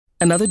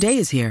Another day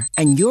is here,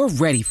 and you're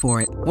ready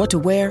for it. What to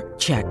wear?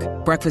 Check.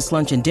 Breakfast,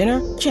 lunch, and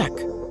dinner? Check.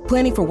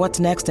 Planning for what's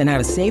next and how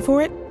to save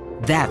for it?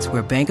 That's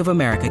where Bank of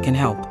America can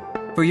help.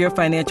 For your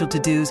financial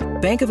to-dos,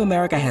 Bank of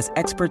America has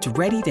experts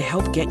ready to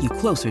help get you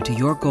closer to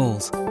your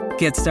goals.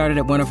 Get started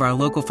at one of our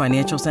local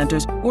financial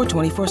centers or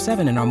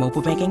 24/7 in our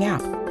mobile banking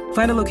app.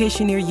 Find a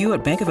location near you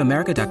at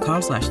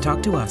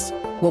bankofamerica.com/talktous.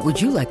 What would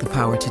you like the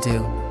power to do?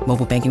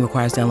 Mobile banking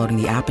requires downloading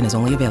the app and is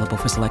only available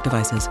for select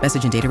devices.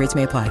 Message and data rates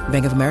may apply.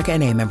 Bank of America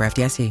N.A., member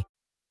FDIC.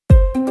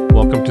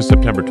 Welcome to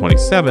September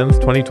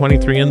 27th,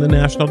 2023 in the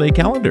National Day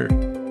calendar.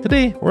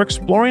 Today, we're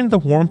exploring the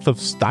warmth of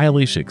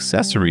stylish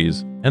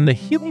accessories and the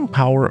healing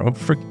power of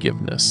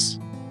forgiveness.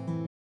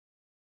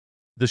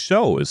 The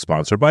show is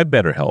sponsored by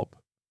BetterHelp.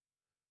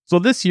 So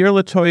this year,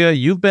 LaToya,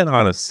 you've been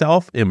on a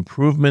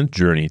self-improvement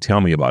journey.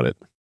 Tell me about it.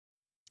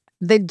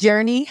 The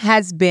journey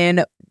has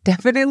been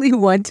definitely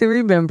one to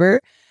remember.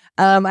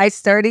 I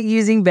started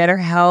using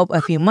BetterHelp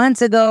a few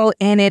months ago,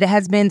 and it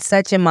has been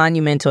such a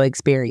monumental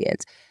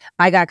experience.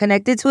 I got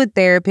connected to a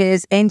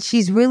therapist, and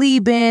she's really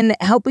been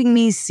helping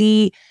me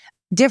see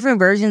different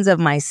versions of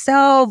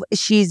myself.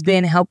 She's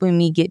been helping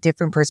me get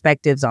different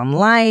perspectives on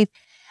life.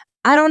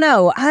 I don't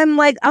know. I'm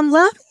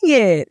loving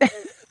it.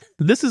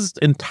 This is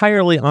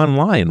entirely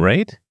online,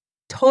 right?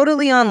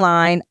 Totally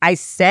online. I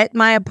set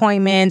my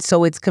appointment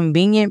so it's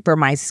convenient for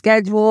my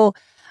schedule.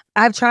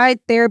 I've tried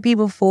therapy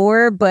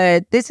before,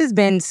 but this has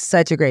been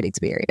such a great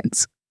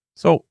experience.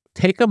 So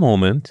take a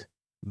moment,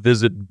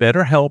 visit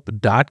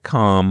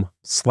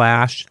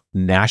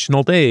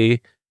betterhelp.com/National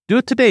Day. Do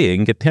it today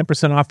and get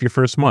 10% off your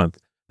first month.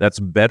 That's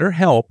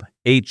BetterHelp,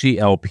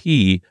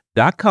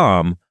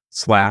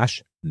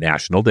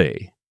 HELP.com/National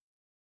Day.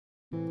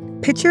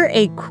 Picture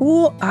a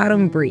cool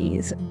autumn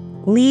breeze,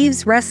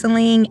 leaves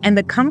rustling, and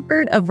the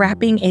comfort of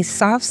wrapping a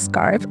soft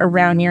scarf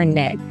around your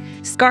neck.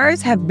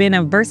 Scarves have been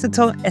a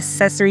versatile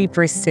accessory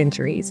for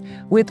centuries,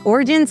 with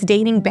origins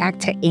dating back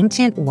to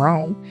ancient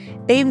Rome.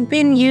 They've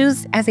been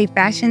used as a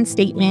fashion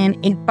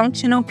statement, a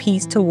functional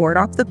piece to ward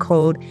off the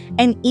cold,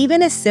 and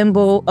even a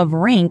symbol of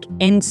rank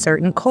in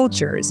certain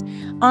cultures.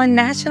 On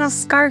National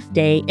Scarf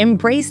Day,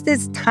 embrace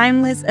this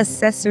timeless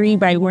accessory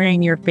by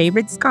wearing your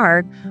favorite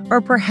scarf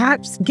or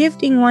perhaps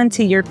gifting one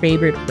to your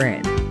favorite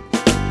friend.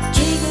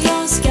 Jiggle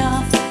your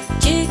scarf,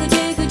 jiggle,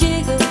 jiggle,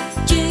 jiggle,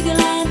 jiggle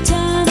and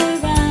turn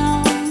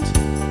around.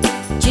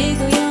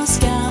 Jiggle your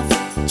scarf,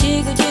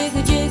 jiggle,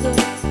 jiggle, jiggle,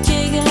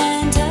 jiggle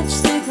and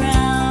touch the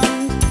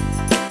ground.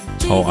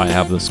 Oh, I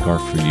have the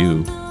scarf for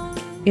you.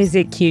 Is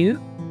it cute?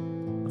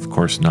 Of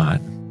course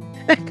not.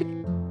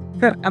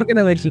 I'm going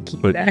to let you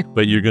keep that.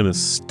 But you're going to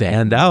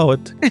stand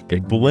out.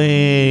 It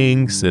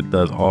blinks. It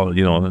does all,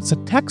 it's a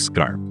tech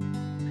scarf.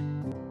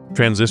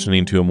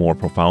 Transitioning to a more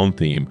profound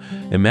theme,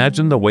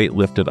 imagine the weight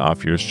lifted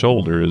off your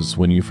shoulders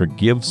when you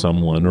forgive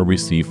someone or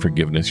receive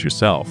forgiveness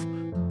yourself.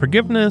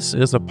 Forgiveness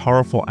is a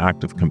powerful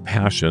act of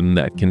compassion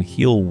that can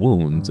heal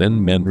wounds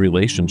and mend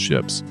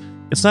relationships.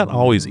 It's not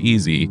always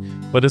easy,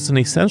 but it's an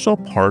essential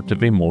part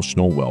of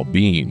emotional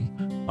well-being.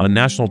 On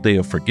National Day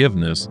of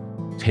Forgiveness,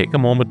 take a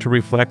moment to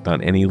reflect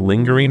on any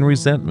lingering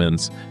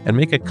resentments and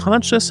make a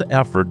conscious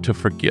effort to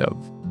forgive.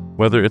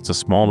 Whether it's a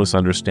small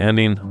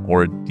misunderstanding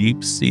or a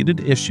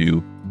deep-seated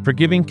issue,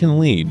 forgiving can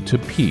lead to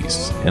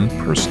peace and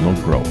personal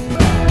growth.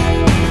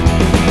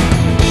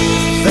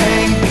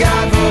 Thank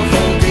God for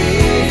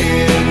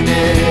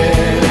forgiveness.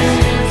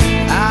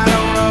 I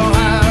don't know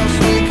how else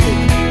we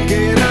could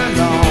get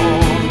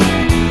along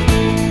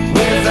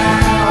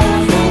without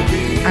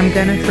forgiveness. I'm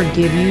going to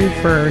forgive you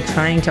for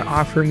trying to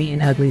offer me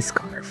an ugly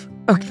scarf.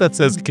 That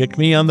says kick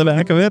me on the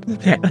back of it?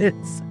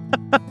 Yes.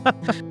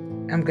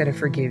 I'm going to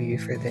forgive you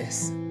for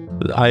this.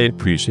 I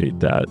appreciate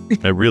that.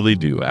 I really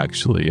do,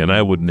 actually. And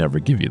I would never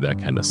give you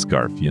that kind of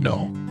scarf,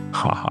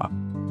 Haha.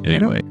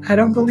 Anyway. I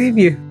don't believe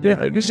you.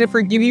 I should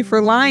forgive you for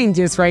lying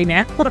just right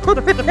now.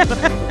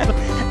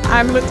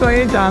 I'm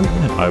LaToya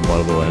Johnson. I'm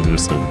Marlo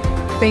Anderson.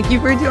 Thank you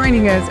for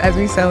joining us as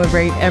we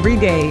celebrate every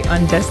day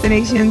on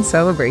Destination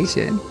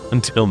Celebration.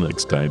 Until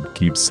next time,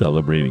 keep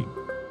celebrating.